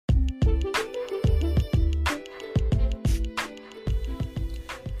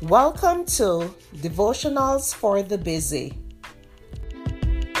Welcome to Devotionals for the Busy.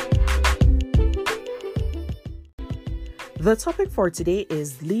 The topic for today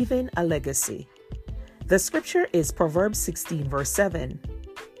is leaving a legacy. The scripture is Proverbs 16 verse 7.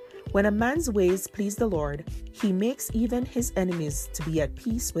 When a man's ways please the Lord, he makes even his enemies to be at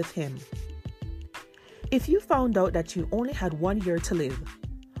peace with him. If you found out that you only had 1 year to live,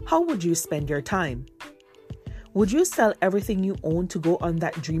 how would you spend your time? Would you sell everything you own to go on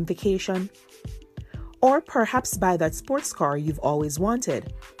that dream vacation? Or perhaps buy that sports car you've always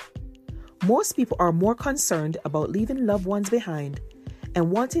wanted? Most people are more concerned about leaving loved ones behind and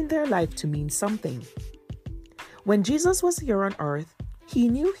wanting their life to mean something. When Jesus was here on earth, he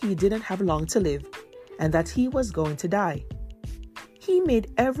knew he didn't have long to live and that he was going to die. He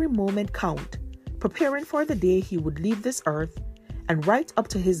made every moment count, preparing for the day he would leave this earth, and right up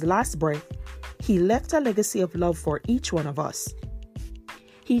to his last breath, he left a legacy of love for each one of us.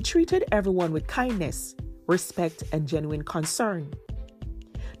 He treated everyone with kindness, respect, and genuine concern.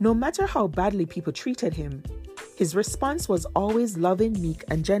 No matter how badly people treated him, his response was always loving, meek,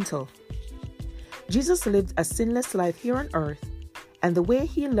 and gentle. Jesus lived a sinless life here on earth, and the way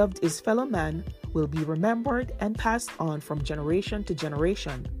he loved his fellow man will be remembered and passed on from generation to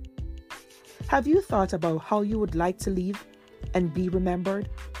generation. Have you thought about how you would like to leave and be remembered?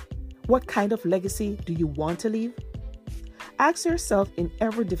 What kind of legacy do you want to leave? Ask yourself in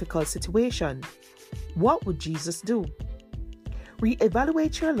every difficult situation, what would Jesus do?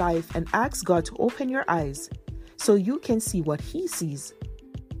 Reevaluate your life and ask God to open your eyes so you can see what He sees.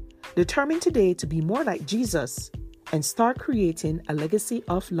 Determine today to be more like Jesus and start creating a legacy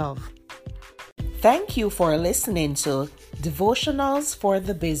of love. Thank you for listening to Devotionals for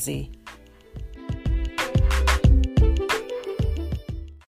the Busy.